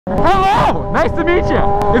Hello! Nice to meet you.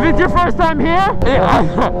 If it's your first time here,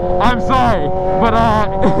 I'm sorry, but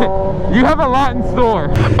you have a lot in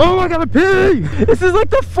store. Oh, I gotta pee! This is like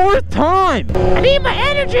the 4th time. I need my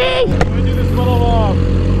energy. I'm gonna do this little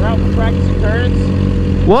route for practicing turns.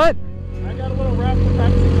 What? I got a little route for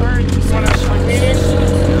practicing turns. You wanna like meeting?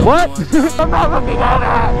 What? I'm not looking at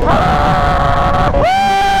it. Woo!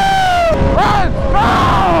 Let's go!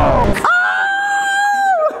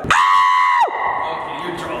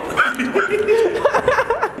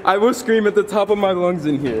 I will scream at the top of my lungs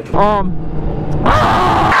in here. I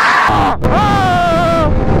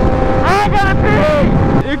gotta pee!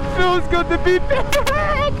 It feels good to be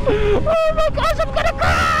back! Oh my gosh, I'm gonna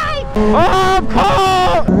cry! Oh, I'm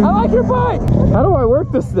cold! I like your bike! How do I work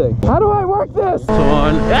this thing? How do I work this?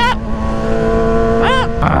 One.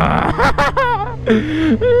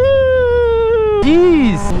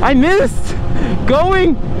 Jeez, I missed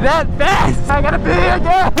going that fast! I gotta pee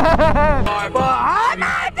again! Behind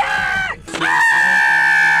my back!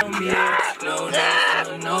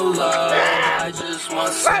 No love, I just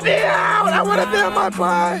want let me out! I wanna be on my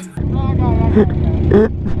bike!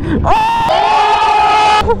 Oh!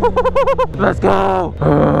 Let's go! I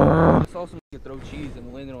saw someone throw cheese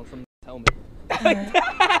and landed on someone's helmet.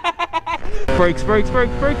 Brakes, brakes,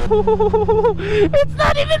 brakes, brakes. It's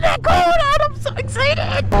not even that cold out. I'm so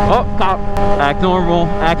excited. Oh, cop. Act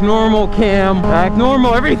normal, Cam. Act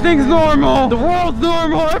normal. Everything's normal. The world's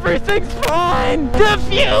normal. Everything's fine. The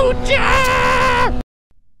future.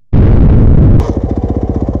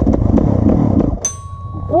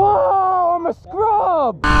 Whoa, I'm a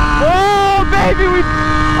scrub. Oh, baby.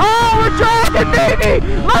 We're driving, baby.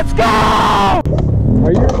 Let's go.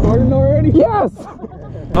 Are you recording already? Yes.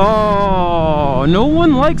 Oh, no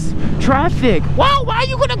one likes traffic. Wow, why are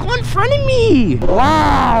you gonna go in front of me?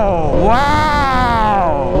 Wow,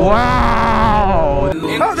 wow, wow.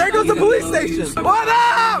 Oh, there goes the police station. What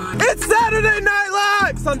up? It's Saturday Night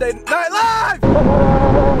Live, Sunday Night Live. Woo!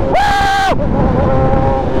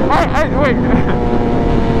 Wait.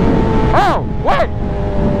 Oh, wait.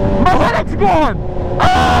 My headache's gone.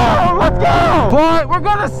 Oh, let's go. But we're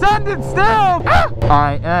gonna send it still.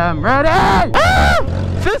 I am ready.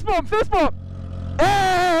 Fist bump, fist bump.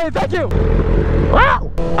 Hey, thank you.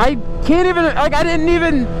 Wow. I can't even, like, I didn't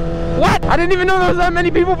even know there was that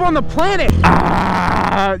many people on the planet.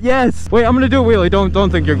 Yes. Wait, I'm gonna do a wheelie.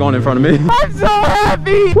 Don't think you're going in front of me. I'm so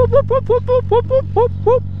happy. Whoop, whoop, whoop, whoop, whoop, whoop, whoop,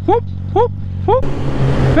 whoop, whoop, whoop, whoop.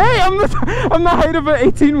 Hey, I'm the height of an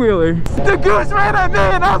 18-wheeler. The goose ran at me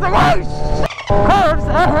and I was like, oh, shit. Curves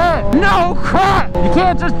ahead. No crap. You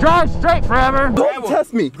can't just drive straight forever. Don't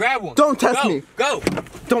test me. Grab one. Don't test me. Go.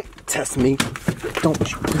 Don't test me. Don't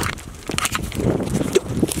you.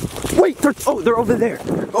 Wait, they're over there.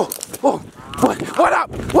 Oh, what up?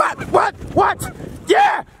 What?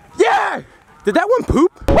 Yeah. Did that one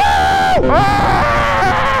poop? Woo!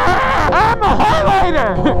 I'm a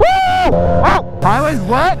highlighter. Woo! Oh, highway's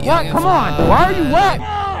wet? What? Come on. Why are you wet?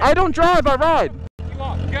 I don't drive, I ride.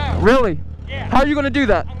 Go. Really? Yeah. How are you gonna do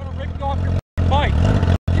that? I'm gonna rip you off your bike.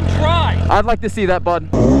 You can try. I'd like to see that, bud.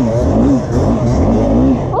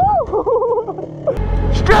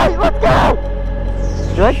 Straight, let's go!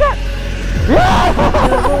 You like that? Yeah!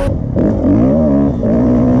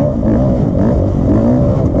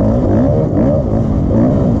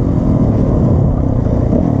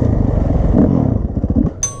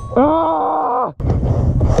 Ah!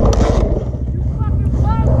 You fucking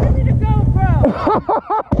fuck. Give me the GoPro.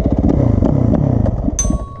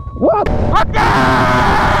 What?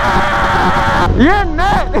 You're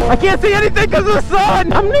not. I can't see anything because of the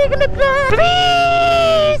sun. I'm making it back.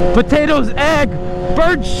 Please. Potatoes, egg,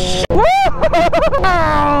 bird shit.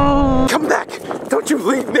 Come back. Don't you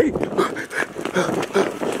leave me.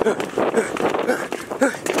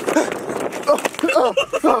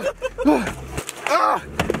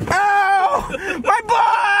 Ow! My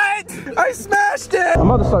butt! I smashed it! I'm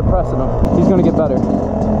about to start pressing him. He's gonna get better.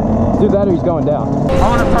 Do that or he's going down. I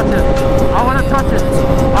want to touch it. I want to touch it.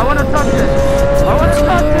 I want to touch it. I want to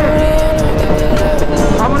touch it.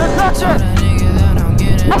 I want to touch it.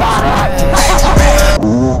 Come on,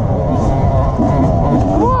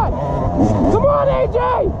 Come on, AJ!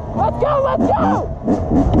 Let's go, let's go!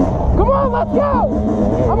 Come on, let's go!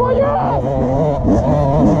 I'm on your ass!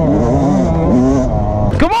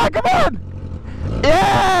 Come on, come on!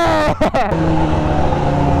 Yeah!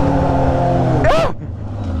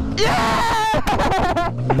 Yeah!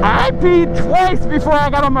 I peed twice before I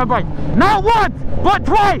got on my bike. Not once, but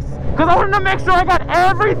twice! Because I wanted to make sure I got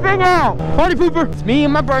everything out. Party pooper. It's me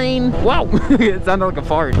and my brain. Wow. It sounded like a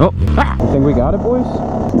fart. Oh. Ah. Think we got it, boys?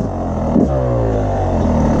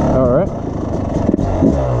 All right.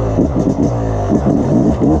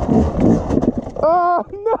 Oh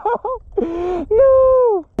no!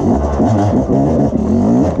 No!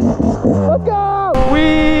 Let's go!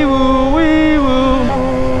 Wee woo, wee woo.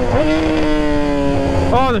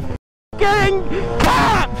 Oh, the f***ing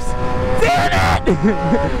cops! Damn it!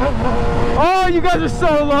 Oh, you guys are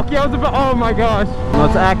so lucky. I was about, oh my gosh.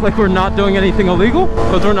 Let's act like we're not doing anything illegal,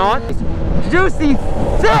 because we're not. Juicy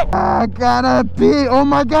sick! I gotta pee. Oh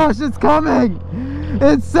my gosh, it's coming.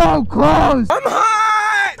 It's so close. I'm hot!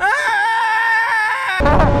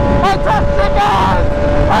 I touched the gas!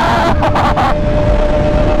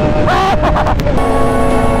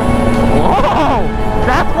 Whoa!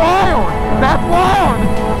 That's wild! That's wild!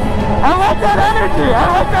 I like that energy! I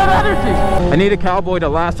like that energy! I need a cowboy to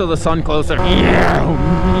lasso the sun closer.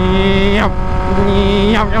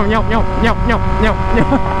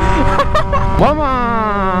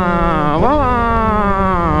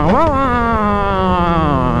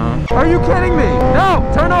 Are you kidding me? No!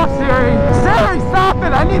 Turn off Siri! Siri, stop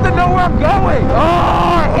it! I need to know where I'm going! Oh,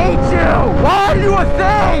 I hate you! Why are you a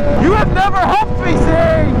thing? You have never helped me,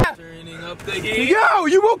 Siri! Turning up the heat. Yo,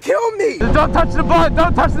 you will kill me! Don't touch the butt!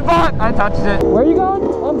 Don't touch the butt! I touched it. Where are you going?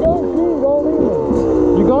 I'm going to pee. Don't leave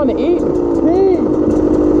me. You going to eat? Pee!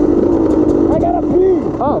 I gotta pee!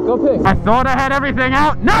 Oh, go pee. I thought I had everything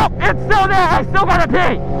out. No! It's still there! I still gotta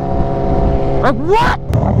pee! Like what?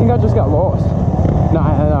 I think I just got lost. No,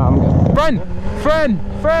 I'm good.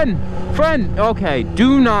 Friend. Okay,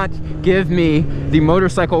 do not give me the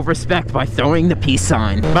motorcycle respect by throwing the peace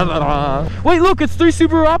sign. Blah, blah, blah. Wait, look, it's 3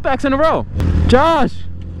 Subaru Outbacks in a row. Josh.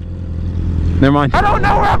 Never mind. I don't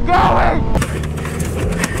know where I'm going.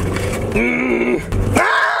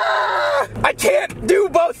 I can't do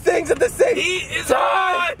both things at the same time. Heat is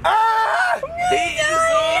on. Heat is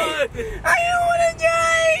on. I don't want to die.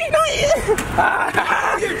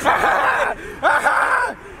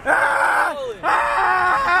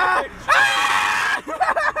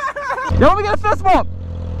 Yo, let me get a fist bump.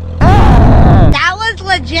 That was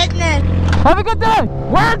legitness. Have a good day.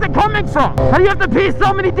 Where is it coming from? How do you have to pee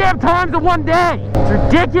so many damn times in one day? It's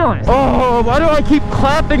ridiculous. Oh, why do I keep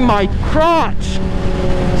clapping my crotch?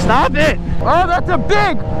 Stop it. Oh, that's a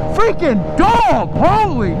big freaking dog.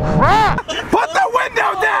 Holy crap. Put the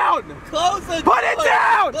window down. Close it. Put it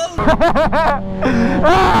down.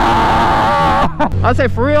 I say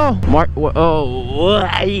for real. Wow.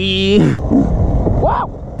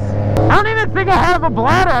 I don't even think I have a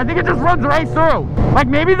bladder. I think it just runs right through. Like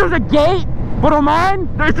maybe there's a gate, but on mine,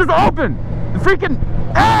 it's just open. The freaking.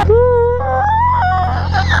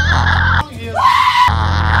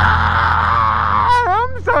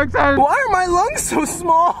 I'm so excited. Why are my lungs so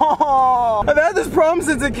small? I've had this problem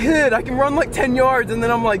since a kid. I can run like 10 yards and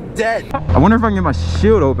then I'm like dead. I wonder if I can get my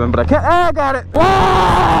shield open, but I can't. I got it.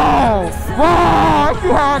 Whoa! Whoa! I see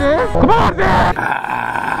how it is. Come on, man.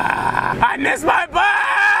 I missed my bike!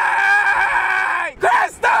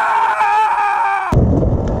 Crystal!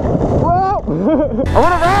 Whoa! I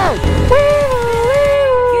want to ride.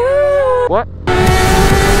 What?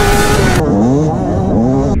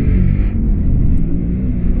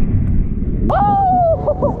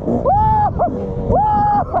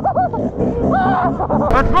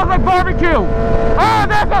 That smells like barbecue! Oh,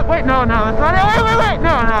 that's not. Wait, no, that's not it. Wait.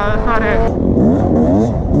 No, that's not it.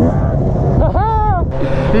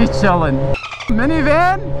 He's chilling.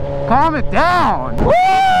 Minivan, calm it down. Woo!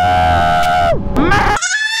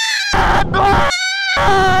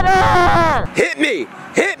 Hit me!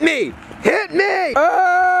 Hit me! Hit me!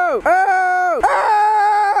 Oh!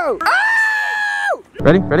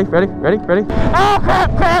 Ready? Oh,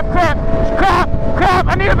 crap!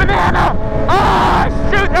 I need a banana! Oh,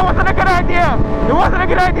 shoot! That wasn't a good idea! It wasn't a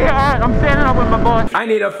good idea! Alright, I'm standing up with my boy. I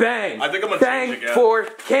need a bang! I think I'm gonna bang change again. for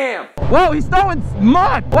Cam! Whoa, he's throwing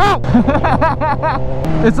mud! Whoa!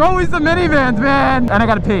 It's always the minivans, man! And I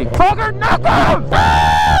gotta pee. Fogger knuckles!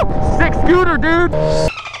 Woo! Sick scooter, dude!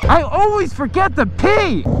 I always forget to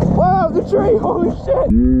pee! Wow, the tree! Holy shit!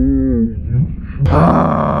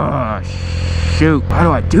 Oh, shoot. How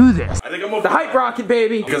do I do this? I think I'm over The hype rocket,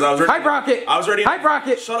 baby! Because I was ready. Hype rocket! I was ready. Hype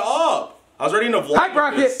rocket! Shut up! I was ready to vlog. Hype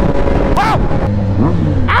rocket! This. Whoa!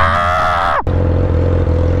 Ah!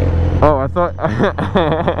 Oh, I thought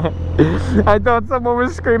I thought someone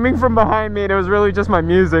was screaming from behind me and it was really just my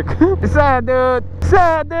music. Sad dude.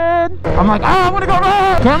 I'm like, I want to go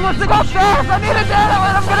ride. Cam wants to go fast. I need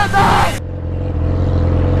adrenaline. I'm gonna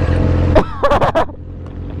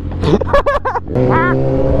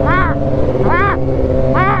die.